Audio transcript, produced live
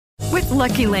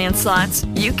Lucky Land Slots,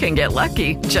 you can get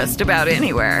lucky just about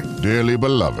anywhere. Dearly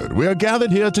beloved, we are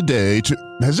gathered here today to...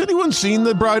 Has anyone seen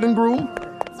the bride and groom?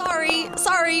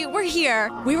 Sorry, we're here.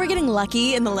 We were getting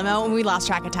lucky in the limo and we lost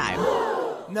track of time.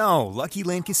 No, Lucky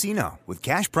Land Casino, with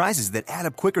cash prizes that add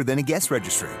up quicker than a guest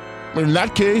registry. In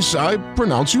that case, I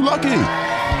pronounce you lucky.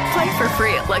 Play for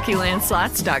free at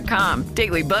LuckyLandSlots.com.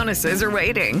 Daily bonuses are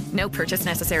waiting. No purchase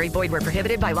necessary. Void where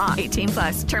prohibited by law.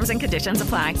 18+. Terms and conditions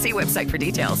apply. See website for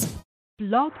details.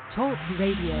 Blog Talk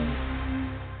Radio.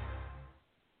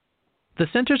 The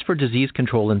Centers for Disease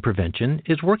Control and Prevention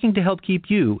is working to help keep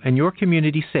you and your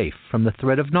community safe from the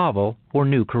threat of novel or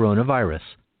new coronavirus.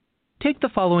 Take the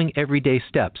following everyday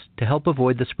steps to help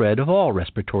avoid the spread of all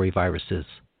respiratory viruses.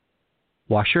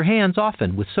 Wash your hands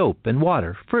often with soap and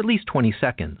water for at least 20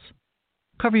 seconds.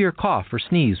 Cover your cough or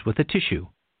sneeze with a tissue.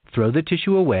 Throw the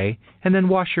tissue away and then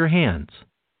wash your hands.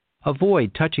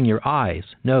 Avoid touching your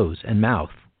eyes, nose, and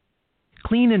mouth.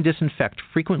 Clean and disinfect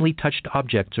frequently touched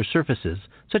objects or surfaces,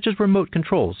 such as remote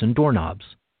controls and doorknobs.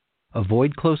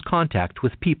 Avoid close contact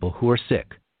with people who are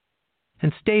sick.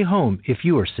 And stay home if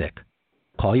you are sick.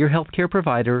 Call your healthcare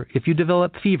provider if you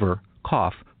develop fever,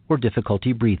 cough, or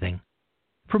difficulty breathing.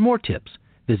 For more tips,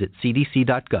 visit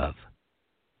cdc.gov.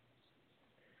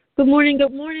 Good morning,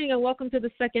 and welcome to the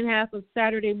second half of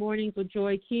Saturday Mornings with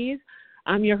Joy Keys.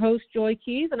 I'm your host, Joy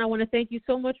Keys, and I want to thank you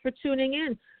so much for tuning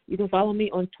in. You can follow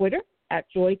me on Twitter at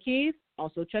Joy Keys.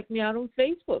 Also check me out on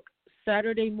Facebook,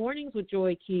 Saturday Mornings with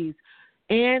Joy Keys,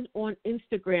 and on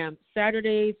Instagram,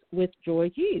 Saturdays with Joy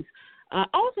Keys.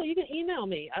 Also, you can email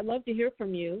me. I'd love to hear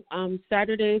from you.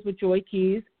 Saturdays with Joy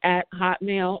Keys at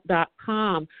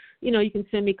hotmail.com. You can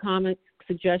send me comments,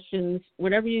 suggestions,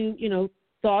 whatever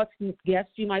thoughts and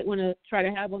guests you might want to try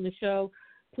to have on the show.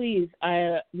 Please,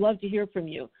 I love to hear from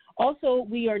you. Also,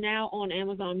 we are now on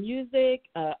Amazon Music,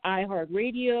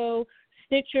 iHeartRadio,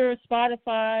 Stitcher,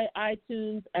 Spotify,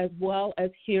 iTunes, as well as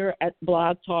here at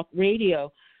Blog Talk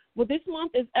Radio. Well, this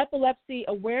month is Epilepsy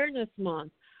Awareness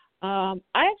Month. I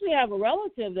actually have a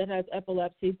relative that has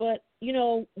epilepsy, but,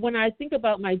 when I think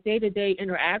about my day-to-day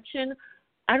interaction,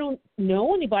 I don't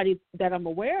know anybody that I'm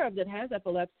aware of that has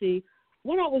epilepsy.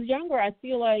 When I was younger, I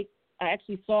feel like I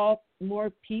actually saw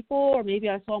more people, or maybe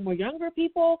I saw more younger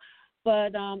people,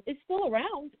 but it's still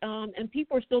around, and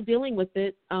people are still dealing with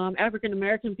it.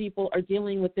 African-American people are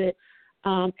dealing with it.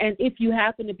 And if you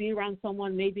happen to be around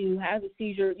someone maybe who has a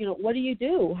seizure, what do you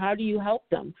do? How do you help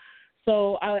them?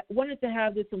 So I wanted to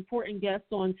have this important guest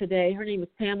on today. Her name is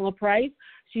Pamela Price.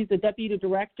 She's the Deputy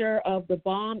Director of the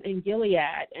Balm In Gilead.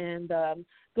 And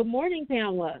good morning,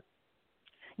 Pamela.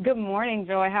 Good morning,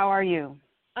 Joy. How are you?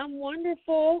 I'm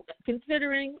wonderful,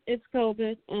 considering it's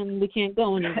COVID and we can't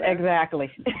go anywhere.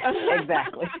 Exactly.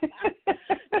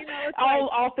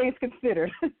 All things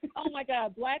considered. Oh, my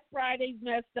God. Black Friday's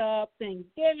messed up.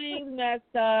 Thanksgiving's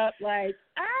messed up.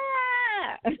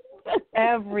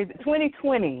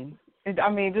 2020.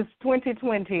 Just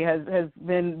 2020 has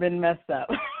been messed up.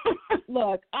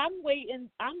 Look, I'm waiting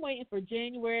for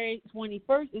January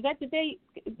 21st. Is that the date?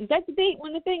 Is that the date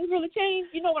when the things really change?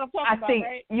 You know what I'm talking about,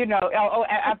 right?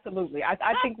 Absolutely.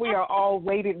 I think we are all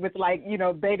waiting with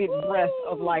bated breath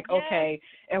of yes. Okay,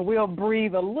 and we'll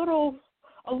breathe a little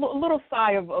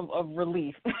sigh of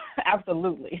relief.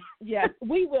 Absolutely. Yes,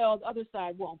 we will. The other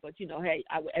side won't, but hey,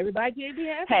 everybody can't be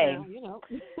happy now,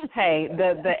 Hey,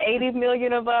 the 80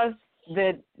 million of us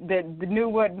that knew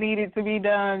what needed to be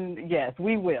done, yes,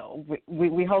 we will.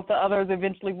 We hope the others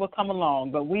eventually will come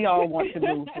along, but we all want to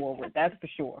move forward, that's for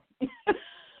sure.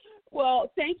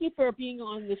 Well, thank you for being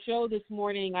on the show this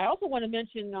morning. I also want to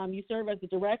mention you serve as the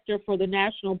director for the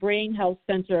National Brain Health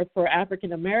Center for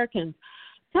African Americans.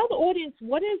 Tell the audience,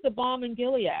 what is the Balm In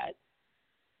Gilead?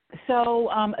 So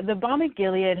the Balm In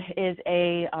Gilead is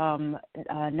a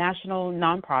national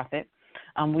nonprofit.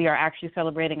 We are actually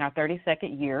celebrating our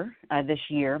 32nd year this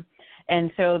year.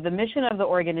 And so the mission of the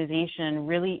organization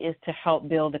really is to help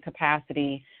build the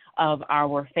capacity of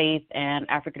our faith and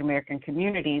African-American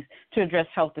communities to address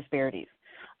health disparities,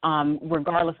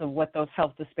 regardless of what those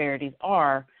health disparities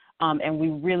are. And we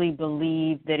really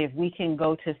believe that if we can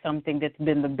go to something that's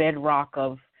been the bedrock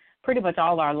of pretty much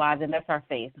all our lives, and that's our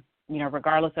faith,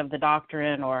 regardless of the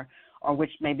doctrine or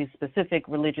which may be specific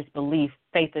religious belief,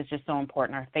 faith is just so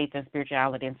important, our faith and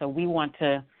spirituality. And so we want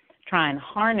to try and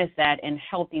harness that in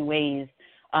healthy ways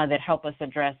that help us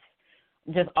address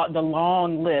just the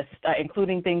long list,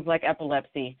 including things like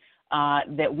epilepsy,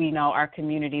 that we know our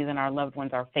communities and our loved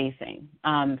ones are facing.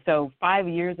 So 5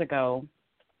 years ago,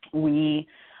 we,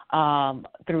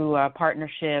 through a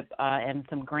partnership and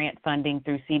some grant funding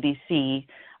through CDC,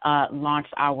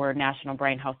 launched our National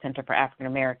Brain Health Center for African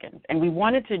Americans. And we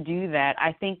wanted to do that,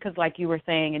 I think, because like you were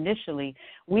saying initially,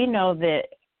 we know that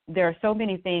there are so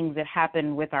many things that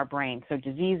happen with our brain. So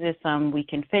diseases, some we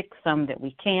can fix, some that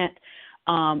we can't.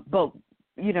 But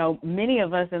many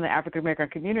of us in the African-American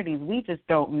communities, we just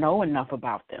don't know enough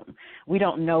about them. We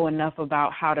don't know enough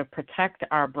about how to protect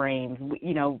our brains.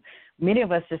 Many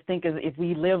of us just think if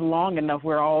we live long enough,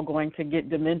 we're all going to get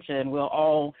dementia and we'll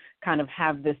all kind of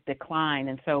have this decline.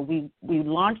 And so we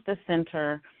launched the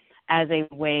center as a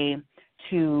way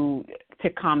to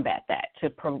combat that,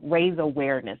 to raise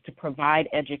awareness, to provide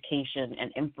education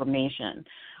and information.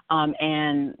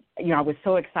 And I was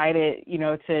so excited,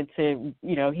 to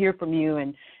hear from you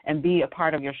and be a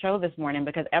part of your show this morning,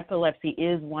 because epilepsy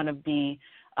is one of the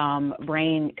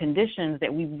brain conditions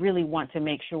that we really want to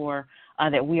make sure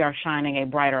that we are shining a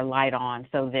brighter light on,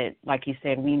 so that, like you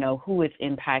said, we know who it's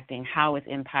impacting, how it's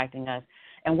impacting us,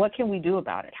 and what can we do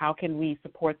about it? How can we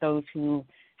support those who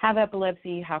have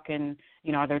epilepsy? How can,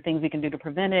 are there things we can do to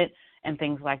prevent it and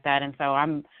things like that? And so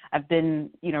I've been,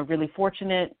 really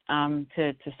fortunate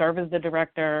to serve as the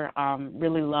director.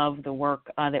 Really love the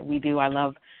work that we do. I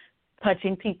love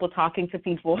touching people, talking to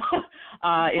people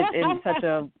in such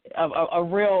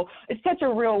it's such a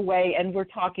real way, and we're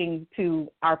talking to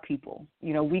our people.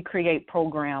 We create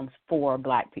programs for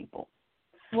Black people.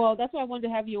 Well, that's why I wanted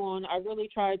to have you on. I really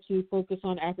try to focus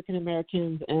on African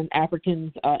Americans and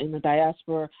Africans in the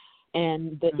diaspora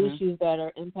and the issues that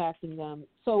are impacting them.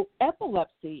 So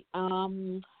epilepsy,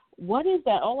 what is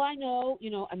that? All I know,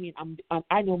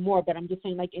 I know more, but I'm just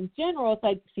saying, like, in general, it's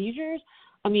like seizures.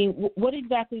 I mean, what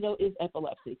exactly, though, is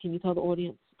epilepsy? Can you tell the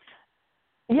audience?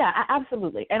 Yeah,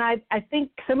 absolutely. And I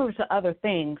think similar to other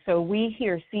things, so we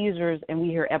hear seizures and we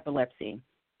hear epilepsy,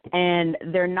 and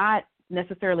they're not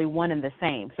necessarily one and the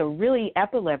same. So really,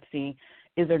 epilepsy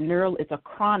is it's a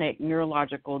chronic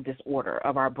neurological disorder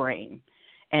of our brain.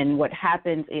 And what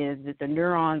happens is that the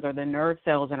neurons or the nerve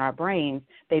cells in our brains,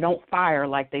 they don't fire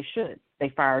like they should. They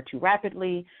fire too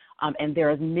rapidly, and there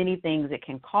are many things that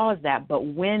can cause that. But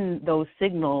when those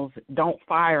signals don't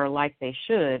fire like they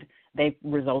should, they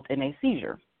result in a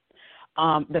seizure.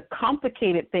 The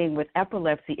complicated thing with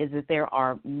epilepsy is that there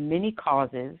are many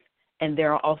causes, and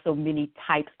there are also many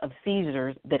types of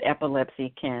seizures that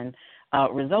epilepsy can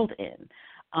result in.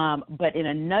 But in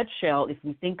a nutshell, if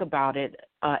we think about it,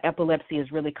 epilepsy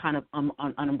is really kind of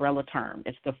an umbrella term.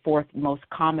 It's the fourth most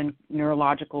common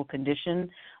neurological condition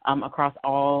across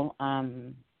all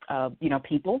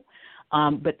people.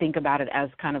 But think about it as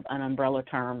kind of an umbrella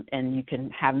term, and you can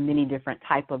have many different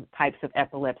types of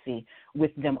epilepsy,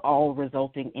 with them all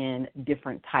resulting in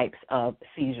different types of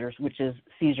seizures,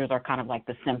 seizures are kind of like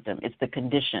the symptom. It's the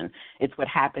condition. It's what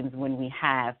happens when we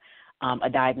have a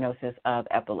diagnosis of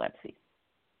epilepsy.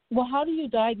 Well, how do you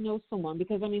diagnose someone?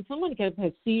 Because, someone could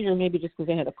have seizure maybe just because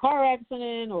they had a car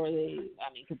accident, or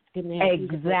can they have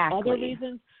seizures for other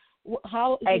reasons?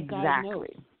 How is it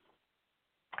diagnosed?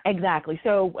 Exactly.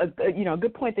 So, a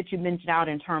good point that you mentioned out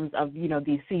in terms of,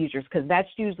 these seizures, because that's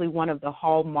usually one of the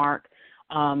hallmark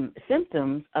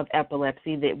symptoms of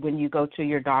epilepsy, that when you go to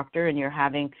your doctor and you're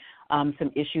having some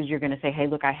issues, you're going to say, hey,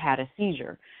 look, I had a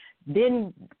seizure.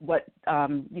 Then what,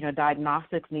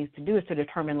 diagnostics needs to do is to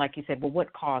determine, like you said, well,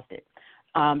 what caused it?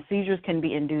 Seizures can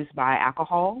be induced by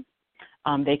alcohol.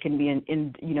 They can be,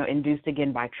 induced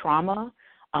again by trauma,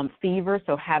 fever,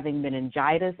 so having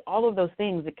meningitis, all of those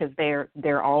things, because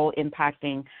they're all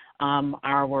impacting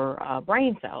our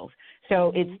brain cells.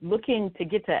 So it's looking to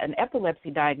get to an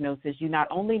epilepsy diagnosis. You not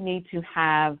only need to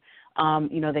have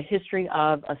the history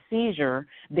of a seizure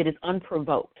that is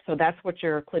unprovoked. So that's what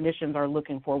your clinicians are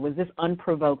looking for. Was this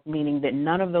unprovoked, meaning that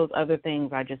none of those other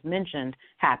things I just mentioned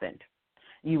happened?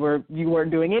 You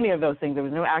weren't doing any of those things. There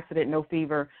was no accident, no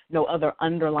fever, no other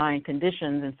underlying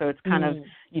conditions. And so it's kind of,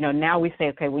 now we say,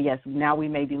 okay, well, yes, now we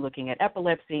may be looking at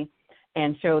epilepsy.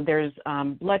 And so there's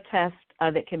blood tests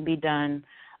that can be done.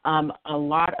 A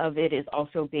lot of it is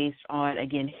also based on,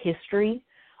 again, history.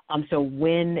 So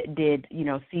when did,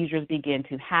 seizures begin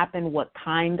to happen? What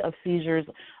kind of seizures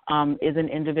is an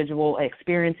individual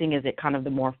experiencing? Is it kind of the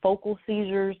more focal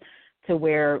seizures, to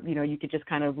where, you could just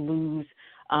kind of lose,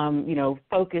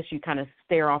 focus, you kind of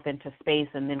stare off into space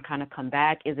and then kind of come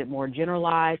back? Is it more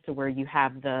generalized, to where you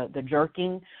have the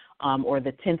jerking or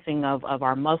the tensing of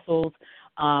our muscles?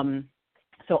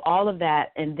 So all of that,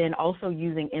 and then also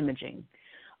using imaging.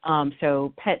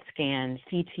 So PET scans,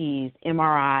 CTs,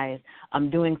 MRIs,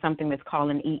 doing something that's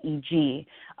called an EEG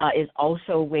is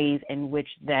also ways in which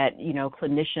that,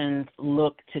 clinicians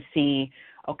look to see,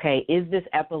 okay, is this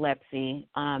epilepsy?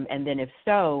 And then if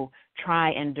so,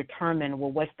 try and determine,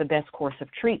 well, what's the best course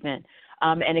of treatment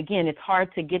And again, it's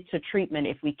hard to get to treatment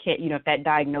if we can't, if that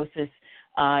diagnosis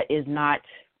is not,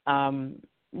 found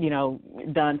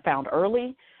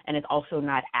early, and it's also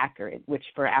not accurate, which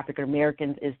for African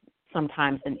Americans is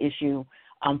sometimes an issue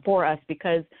for us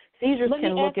because seizures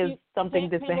can look as something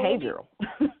that's behavioral.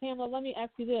 Pamela, let me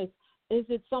ask you this. Is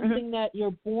it something that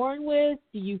you're born with?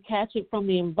 Do you catch it from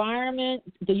the environment?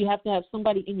 Do you have to have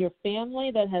somebody in your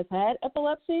family that has had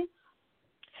epilepsy?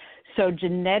 So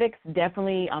genetics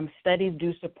definitely, studies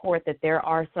do support that there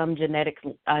are some genetic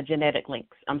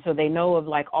links. So they know of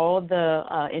like all of the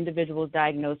individuals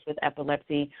diagnosed with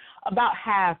epilepsy, about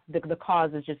half the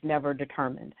cause is just never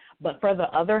determined. But for the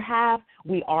other half,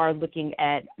 we are looking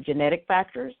at genetic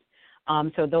factors.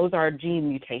 So those are gene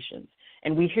mutations.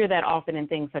 And we hear that often in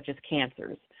things such as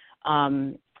cancers.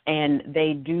 And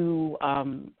they do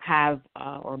have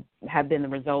been the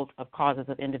result of causes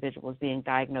of individuals being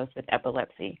diagnosed with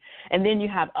epilepsy. And then you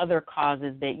have other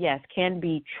causes that, yes, can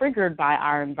be triggered by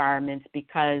our environments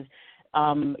because,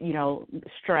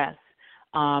 stress,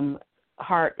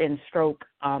 heart and stroke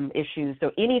issues.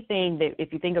 So anything that,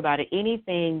 if you think about it,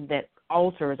 anything that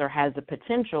alters or has the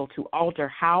potential to alter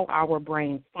how our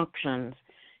brain functions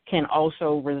can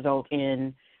also result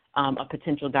in a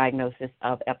potential diagnosis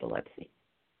of epilepsy.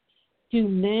 Do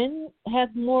men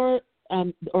have more,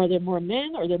 are there more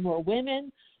men, are there more women?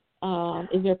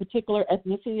 Is there a particular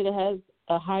ethnicity that has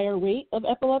a higher rate of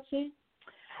epilepsy?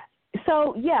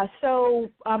 So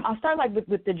I'll start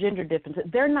with the gender differences.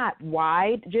 They're not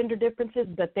wide gender differences,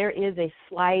 but there is a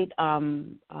slight,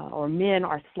 or men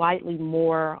are slightly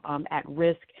more at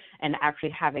risk and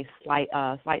actually have a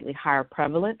slightly higher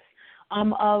prevalence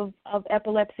of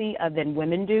epilepsy than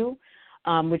women do.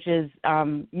 Which is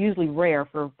usually rare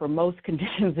for most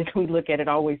conditions. If we look at it,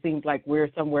 always seems like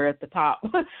we're somewhere at the top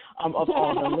of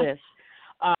all the lists.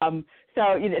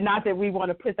 So not that we want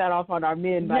to put that off on our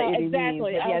men by any means.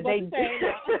 But yeah, they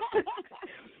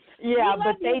yeah,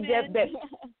 but they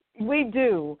we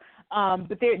do.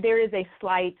 But there is a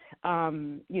slight, a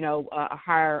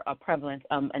higher prevalence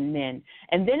in men.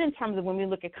 And then in terms of when we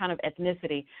look at kind of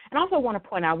ethnicity, and I also want to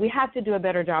point out we have to do a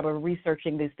better job of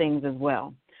researching these things as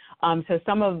well. So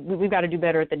we've got to do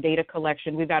better at the data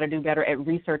collection. We've got to do better at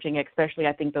researching, especially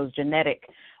I think those genetic,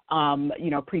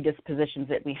 predispositions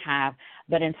that we have.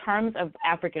 But in terms of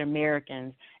African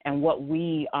Americans and what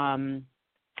we,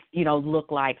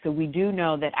 look like, so we do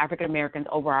know that African Americans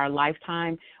over our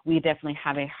lifetime, we definitely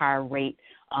have a higher rate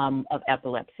of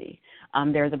epilepsy.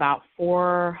 There's about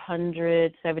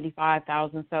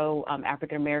 475,000 so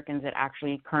African Americans that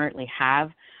actually currently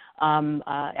have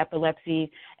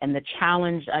epilepsy, and the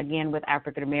challenge again with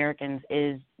African Americans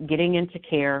is getting into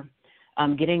care,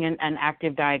 getting an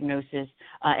active diagnosis,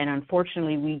 and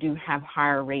unfortunately we do have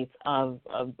higher rates of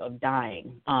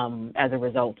dying as a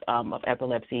result of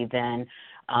epilepsy than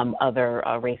other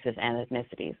races and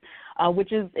ethnicities,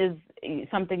 which is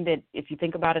something that if you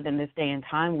think about it in this day and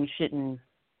time, we shouldn't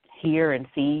hear and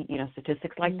see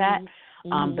statistics like that,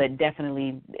 but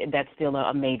definitely that's still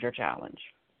a major challenge.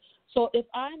 So if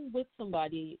I'm with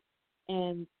somebody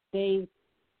and they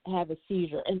have a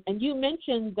seizure, and you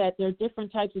mentioned that there are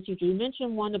different types of seizures. You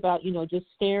mentioned one about, just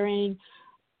staring.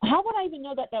 How would I even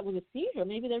know that was a seizure?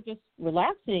 Maybe they're just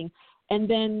relaxing. And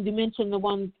then you mentioned the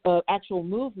one actual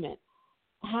movement.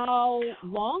 How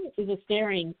long is a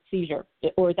staring seizure,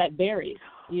 or that varies,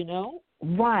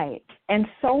 Right. And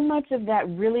so much of that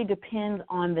really depends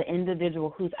on the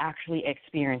individual who's actually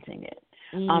experiencing it.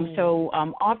 So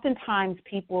oftentimes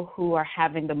people who are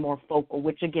having the more focal,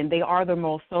 which again, they are the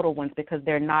most subtle ones because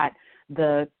they're not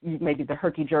maybe the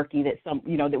herky-jerky that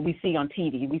that we see on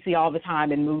TV. We see all the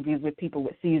time in movies with people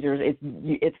with seizures.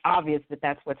 It's obvious that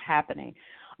that's what's happening.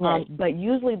 Right. But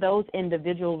usually those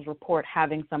individuals report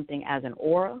having something as an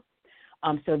aura.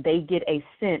 So they get a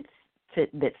sense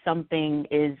that something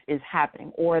is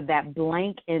happening, or that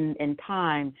blank in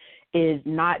time is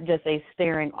not just a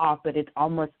staring off, but it's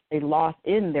almost a loss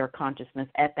in their consciousness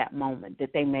at that moment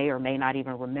that they may or may not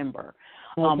even remember.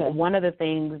 Okay. One of the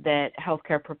things that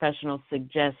healthcare professionals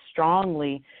suggest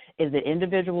strongly is that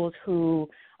individuals who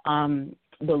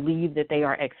believe that they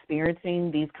are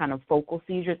experiencing these kind of focal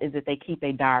seizures is that they keep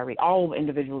a diary. All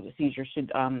individuals with seizures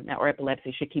should, or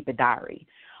epilepsy should keep a diary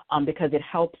because it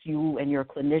helps you and your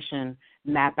clinician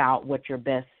map out what your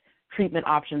best treatment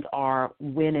options are,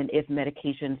 when and if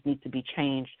medications need to be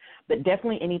changed. But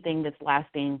definitely anything that's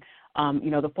lasting,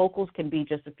 the focals can be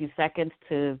just a few seconds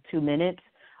to 2 minutes.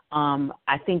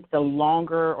 I think the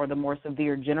longer or the more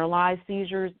severe generalized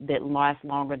seizures that last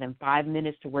longer than 5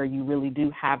 minutes, to where you really do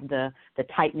have the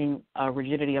tightening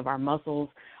rigidity of our muscles,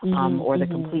 or the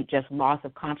complete just loss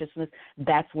of consciousness,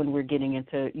 that's when we're getting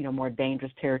into, more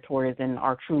dangerous territories and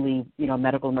are truly,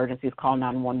 medical emergencies. Call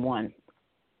 911.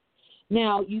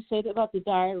 Now, you said about the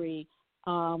diary.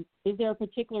 Is there a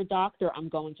particular doctor I'm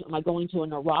going to? Am I going to a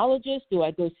neurologist? Do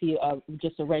I go see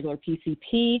just a regular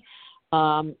PCP?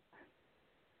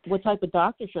 What type of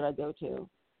doctor should I go to?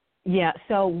 Yeah,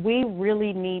 so we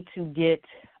really need to get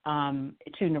to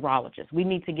neurologists. We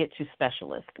need to get to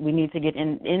specialists. We need to get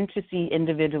in to see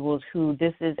individuals who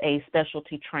this is a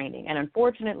specialty training. And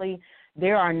unfortunately,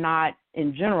 there are not,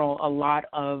 in general, a lot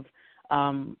of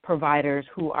providers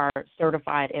who are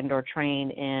certified and or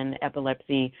trained in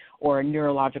epilepsy or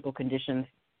neurological conditions,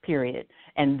 period.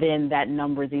 And then that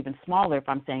number is even smaller if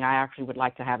I'm saying I actually would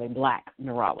like to have a black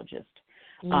neurologist.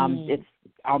 It's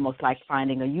almost like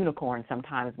finding a unicorn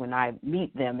sometimes when I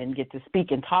meet them and get to speak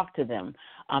and talk to them.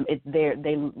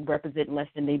 They represent less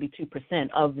than maybe 2%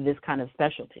 of this kind of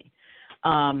specialty.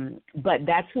 But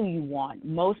that's who you want.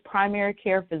 Most primary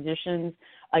care physicians,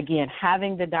 again,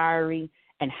 having the diary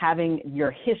and having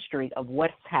your history of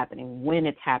what's happening, when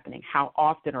it's happening, how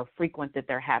often or frequent that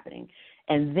they're happening.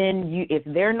 And then if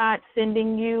they're not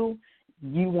sending you,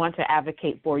 you want to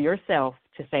advocate for yourself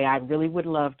to say, I really would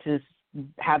love to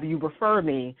have you refer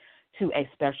me to a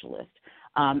specialist.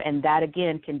 And that,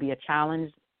 again, can be a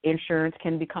challenge. Insurance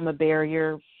can become a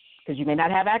barrier because you may not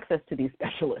have access to these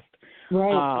specialists.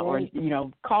 Right. Or,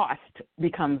 cost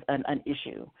becomes an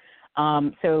issue.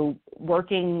 So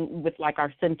working with, like,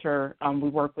 our center, we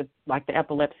work with, like, the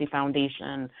Epilepsy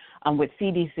Foundation, with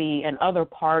CDC and other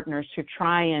partners to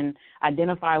try and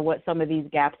identify what some of these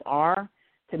gaps are,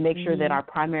 to make sure that our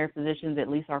primary physicians at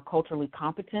least are culturally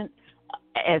competent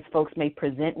as folks may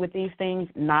present with these things,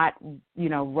 not,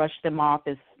 rush them off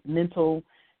as mental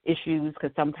issues,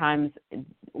 because sometimes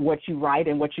what you write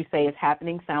and what you say is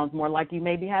happening sounds more like you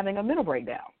may be having a mental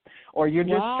breakdown or you're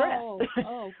just stressed.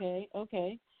 Oh,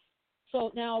 okay.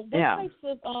 So now what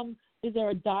types of, is there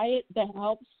a diet that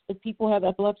helps if people have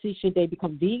epilepsy? Should they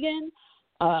become vegan?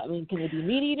 Can they be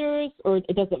meat eaters, or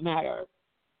it doesn't matter?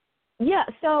 Yeah,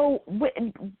 so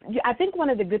I think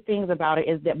one of the good things about it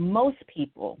is that most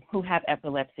people who have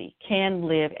epilepsy can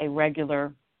live a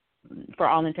regular, for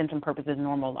all intents and purposes,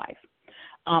 normal life.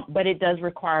 But it does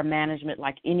require management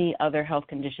like any other health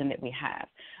condition that we have.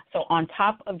 So on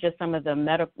top of just some of the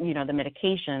the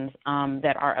medications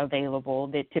that are available,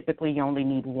 that typically you only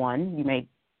need one. You may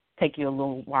take you a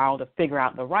little while to figure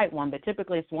out the right one, but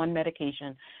typically it's one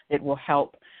medication that will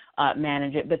help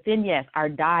manage it. But then, yes, our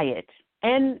diet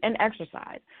and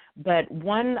exercise. But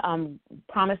one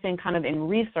promising kind of in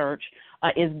research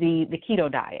is the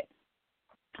keto diet.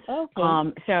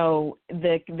 Okay. So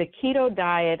the keto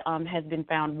diet has been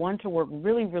found, one, to work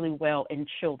really, really well in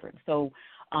children. So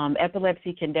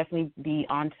epilepsy can definitely be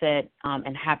onset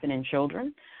and happen in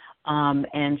children,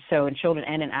 and so in children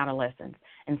and in adolescents.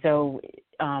 And so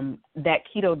that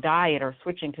keto diet, or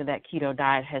switching to that keto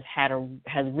diet,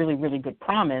 has really, really good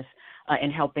promise in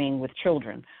helping with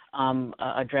children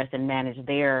address and manage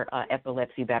their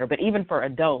epilepsy better. But even for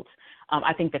adults,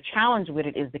 I think the challenge with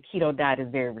it is the keto diet is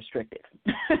very restrictive.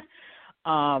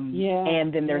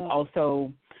 And then there's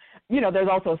also, there's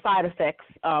also side effects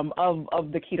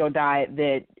of the keto diet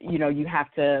that, you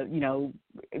have to,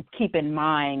 keep in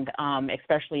mind,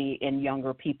 especially in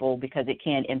younger people, because it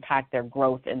can impact their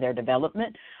growth and their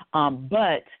development.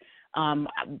 But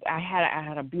I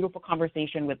had a beautiful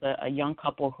conversation with a young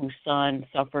couple whose son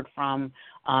suffered from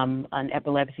an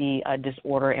epilepsy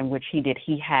disorder, in which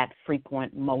he had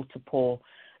frequent, multiple,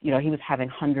 he was having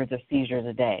hundreds of seizures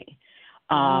a day.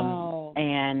 Wow.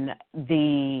 And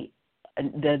they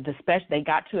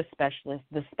got to a specialist.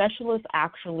 The specialist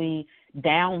actually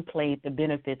downplayed the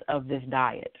benefits of this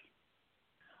diet.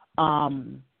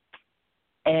 And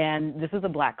this is a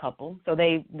black couple, so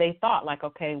they thought, like,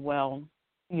 okay, well,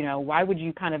 why would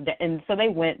you kind of, and so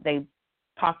they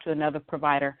talked to another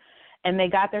provider, and they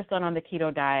got their son on the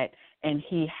keto diet, and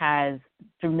he has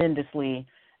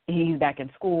he's back in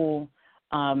school,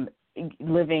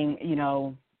 living,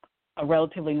 a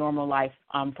relatively normal life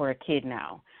for a kid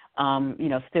now,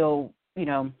 still,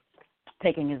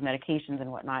 taking his medications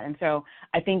and whatnot. And so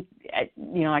I think, like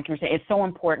you were saying, it's so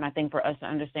important, I think, for us to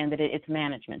understand that it's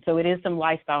management. So it is some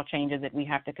lifestyle changes that we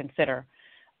have to consider.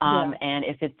 And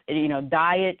if it's,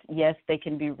 diet, yes, they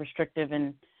can be restrictive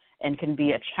and can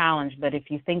be a challenge. But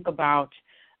if you think about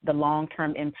the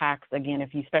long-term impacts, again,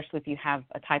 especially if you have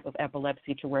a type of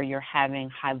epilepsy to where you're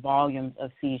having high volumes of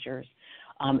seizures,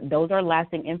 those are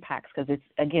lasting impacts, because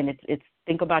it's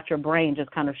think about your brain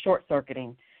just kind of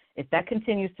short-circuiting. If that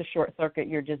continues to short-circuit,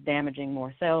 you're just damaging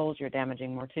more cells, you're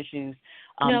damaging more tissues.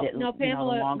 Now,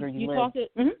 Pamela, the longer you live.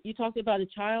 You talked about a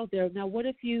child there. Now, what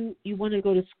if you want to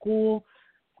go to school?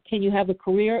 Can you have a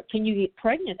career? Can you get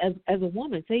pregnant as a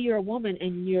woman? Say you're a woman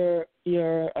and you're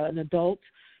an adult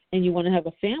and you want to have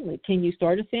a family. Can you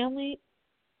start a family?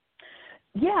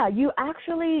 Yeah, you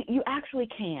actually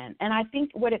can. And I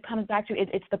think what it comes back to is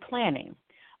it's the planning.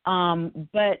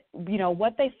 But,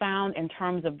 what they found in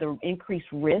terms of the increased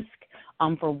risk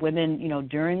for women,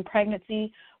 during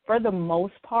pregnancy, for the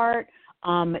most part,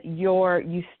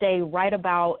 you stay right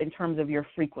about in terms of your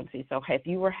frequency. So if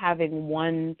you were having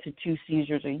 1 to 2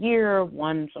 seizures a year,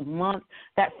 once a month,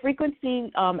 that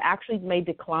frequency actually may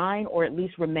decline or at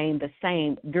least remain the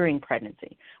same during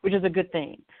pregnancy, which is a good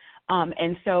thing.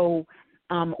 And so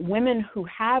women who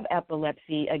have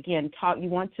epilepsy, again, you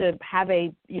want to have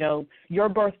your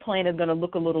birth plan is going to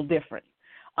look a little different.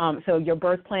 So your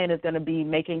birth plan is going to be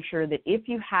making sure that if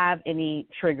you have any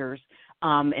triggers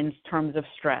in terms of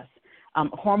stress,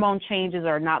 hormone changes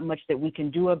are not much that we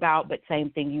can do about, but same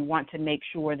thing, you want to make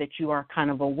sure that you are kind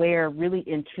of aware, really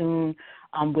in tune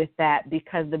with that,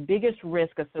 because the biggest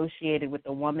risk associated with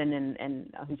a woman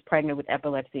and who's pregnant with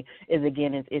epilepsy is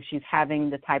if she's having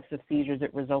the types of seizures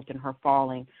that result in her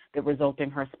falling, that result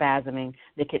in her spasming,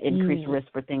 that could increase risk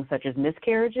for things such as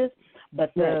miscarriages.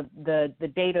 But the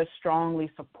data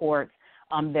strongly supports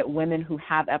that women who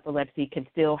have epilepsy can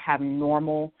still have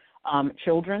normal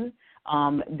children.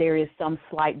 There is some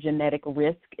slight genetic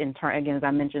risk again, as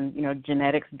I mentioned,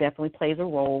 genetics definitely plays a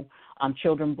role.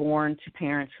 Children born to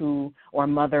parents or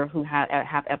mother who have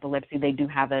epilepsy, they do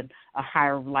have a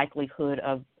higher likelihood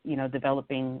of,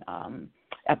 developing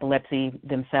epilepsy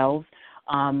themselves.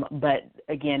 But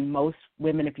again, most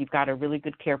women, if you've got a really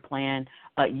good care plan,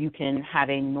 you can have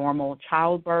a normal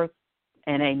childbirth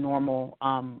and a normal,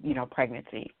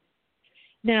 pregnancy.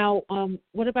 Now,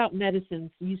 what about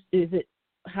medicines?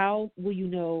 How will you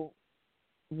know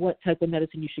what type of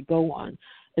medicine you should go on?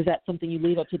 Is that something you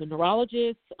leave up to the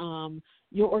neurologist?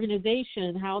 Your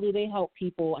organization, how do they help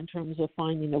people in terms of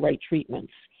finding the right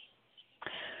treatments?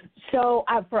 So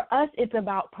for us, it's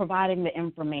about providing the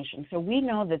information. So we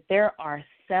know that there are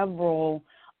several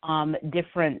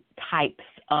different types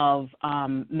of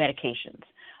medications.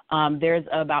 There's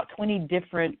about 20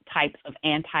 different types of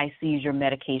anti-seizure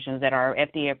medications that are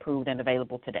FDA approved and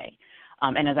available today.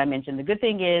 And as I mentioned, the good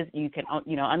thing is you can,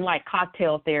 unlike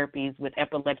cocktail therapies with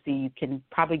epilepsy, you can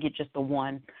probably get just the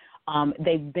one.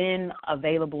 They've been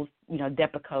available,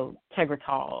 Depakote,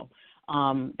 Tegretol,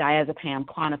 diazepam,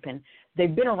 Klonopin.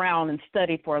 They've been around and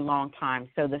studied for a long time,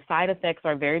 so the side effects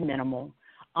are very minimal.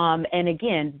 And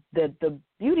again, the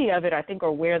beauty of it, I think,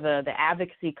 or where the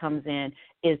advocacy comes in,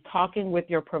 is talking with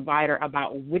your provider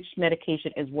about which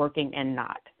medication is working and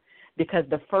not. Because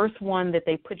the first one that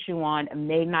they put you on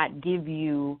may not give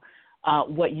you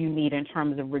what you need in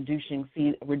terms of reducing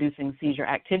seizure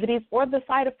activities, or the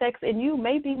side effects in you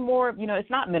may be more, it's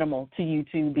not minimal to you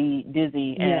to be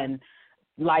dizzy and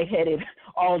lightheaded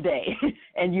all day,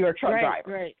 and you're a truck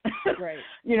driver. Right.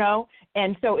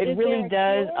 And so it really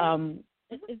does.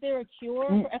 Is there a cure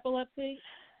for epilepsy?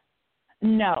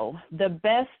 No. The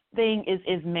best thing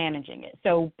is managing it.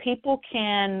 So people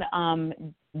can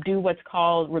do what's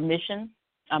called remission,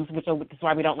 which is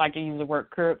why we don't like to use the word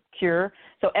cure.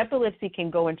 So epilepsy can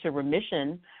go into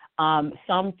remission.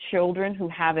 Some children who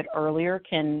have it earlier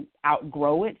can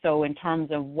outgrow it. So in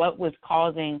terms of what was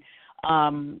causing,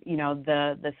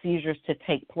 the seizures to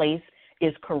take place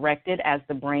is corrected as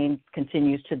the brain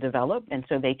continues to develop, and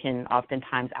so they can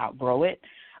oftentimes outgrow it.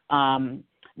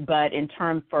 But in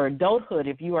terms for adulthood,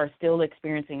 if you are still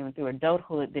experiencing it through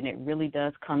adulthood, then it really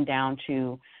does come down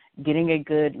to getting a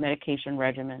good medication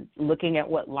regimen, looking at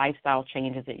what lifestyle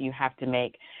changes that you have to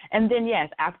make. And then, yes,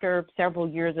 after several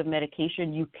years of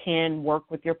medication, you can work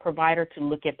with your provider to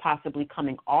look at possibly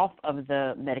coming off of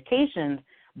the medications,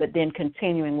 but then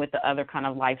continuing with the other kind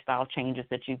of lifestyle changes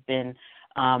that you've been,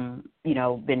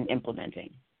 been implementing.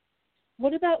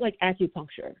 What about like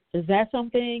acupuncture? Is that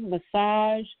something?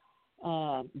 Massage,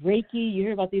 Reiki? You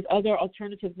hear about these other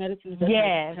alternative medicines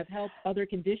that have helped other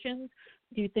conditions.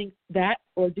 Do you think that,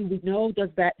 or do we know, does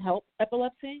that help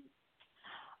epilepsy?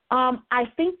 I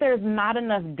think there's not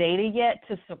enough data yet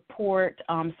to support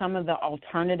some of the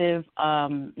alternative,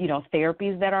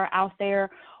 therapies that are out there.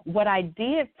 What I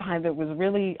did find that was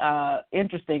really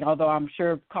interesting, although I'm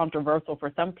sure controversial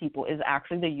for some people, is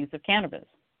actually the use of cannabis.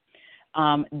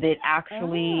 That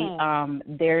actually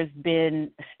there's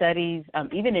been studies,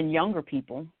 even in younger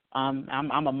people,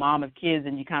 I'm a mom of kids,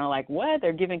 and you kind of like, what?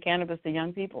 They're giving cannabis to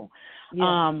young people.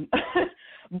 Yeah.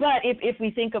 But if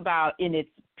we think about in its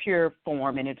pure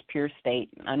form, in its pure state,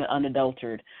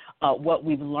 unadulterated, what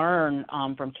we've learned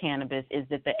from cannabis is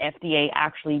that the FDA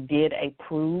actually did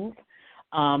approve,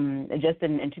 just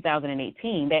in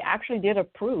 2018, they actually did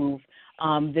approve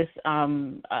this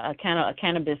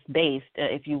cannabis-based,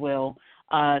 if you will,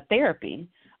 therapy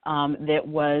that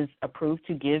was approved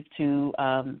to give to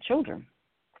children,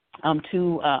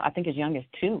 I think as young as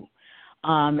 2.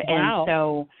 Wow. And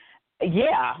so,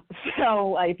 yeah.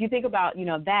 So if you think about,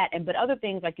 that, but other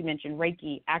things like you mentioned,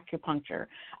 Reiki, acupuncture,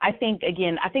 I think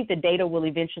the data will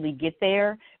eventually get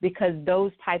there because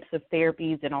those types of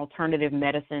therapies and alternative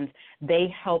medicines,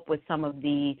 they help with some of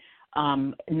the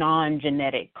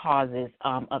non-genetic causes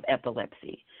of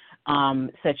epilepsy.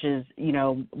 Such as,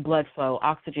 blood flow,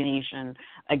 oxygenation,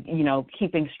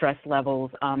 keeping stress levels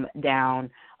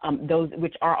down, those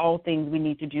which are all things we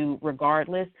need to do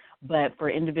regardless. But for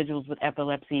individuals with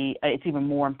epilepsy, it's even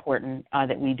more important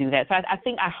that we do that. So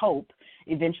I hope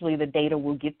eventually the data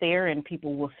will get there and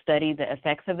people will study the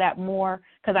effects of that more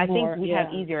because I think we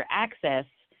have easier access.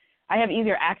 I have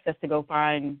easier access to go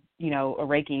find, a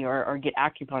Reiki or get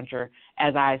acupuncture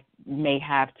as I may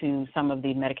have to some of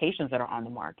the medications that are on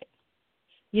the market.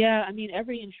 Yeah, I mean,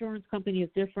 every insurance company is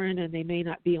different, and they may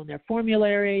not be on their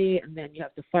formulary, and then you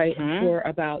have to fight and sure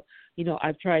about,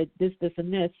 I've tried this,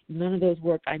 and this. None of those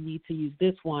work. I need to use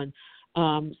this one.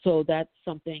 So that's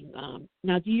something.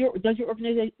 Now, does your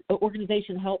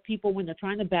organization help people when they're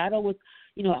trying to battle with,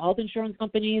 health insurance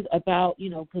companies about,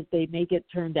 because they may get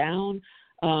turned down,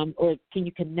 or can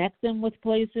you connect them with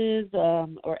places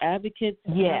or advocates?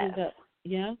 Yeah.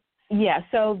 Yeah.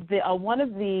 So one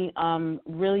of the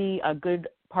really good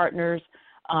partners,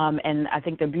 and I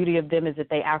think the beauty of them is that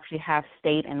they actually have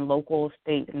state and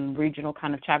regional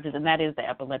kind of chapters, and that is the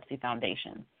Epilepsy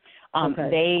Foundation. Okay.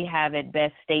 They have at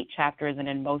best state chapters, and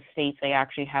in most states they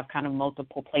actually have kind of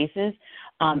multiple places,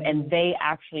 and they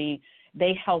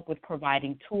help with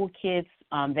providing toolkits.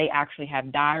 They actually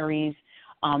have diaries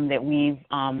that we've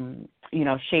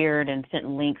shared and sent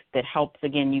links that helps,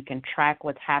 again, you can track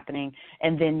what's happening.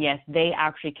 And then, yes, they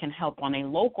actually can help on a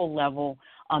local level.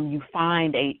 You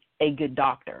find a good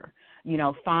doctor,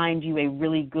 find you a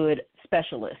really good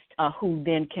specialist who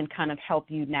then can kind of help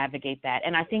you navigate that.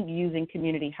 And I think using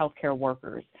community healthcare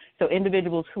workers, so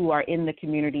individuals who are in the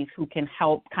communities who can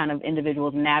help kind of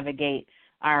individuals navigate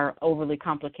our overly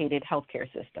complicated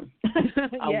healthcare system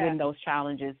when those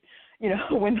challenges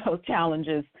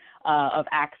of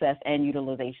access and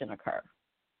utilization occur.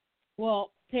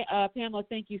 Well, Pamela,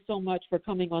 thank you so much for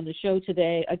coming on the show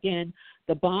today. Again,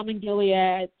 the Balm In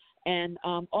Gilead, and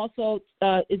also,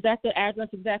 is that the address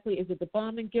exactly? Is it the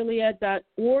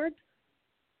balmingilead.org?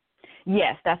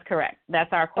 Yes, that's correct.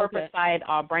 That's our corporate site.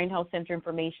 Our Brain Health Center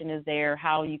information is there.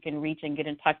 How you can reach and get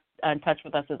in touch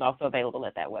with us is also available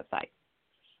at that website.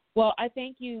 Well, I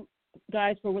thank you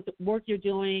guys for what the work you're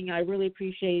doing. I really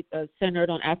appreciate centered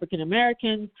on African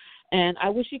Americans, and I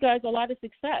wish you guys a lot of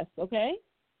success, okay?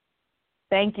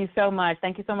 Thank you so much.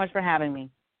 Thank you so much for having me.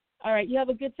 All right. You have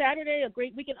a good Saturday, a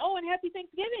great weekend. Oh, and happy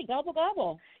Thanksgiving. Gobble,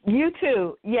 gobble. You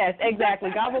too. Yes,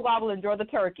 exactly. Gobble, gobble. Enjoy the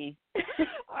turkey.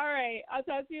 All right. I'll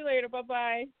talk to you later.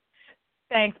 Bye-bye.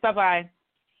 Thanks. Bye-bye.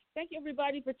 Thank you,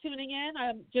 everybody, for tuning in.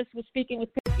 I just was speaking with...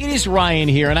 It is Ryan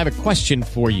here, and I have a question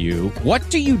for you. What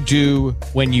do you do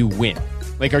when you win?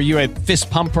 Like, are you a fist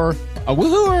pumper, a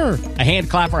woohooer, a hand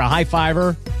clapper, a high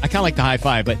fiver? I kind of like the high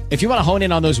five, but if you want to hone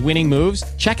in on those winning moves,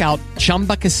 check out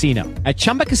Chumba Casino. At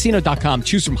ChumbaCasino.com,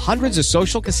 choose from hundreds of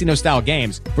social casino-style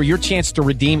games for your chance to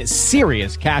redeem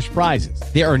serious cash prizes.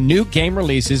 There are new game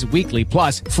releases weekly,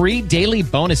 plus free daily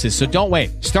bonuses, so don't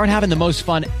wait. Start having the most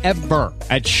fun ever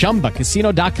at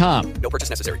ChumbaCasino.com. No purchase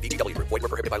necessary. VGW Group. Void where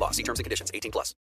prohibited by law. See terms and conditions. 18+.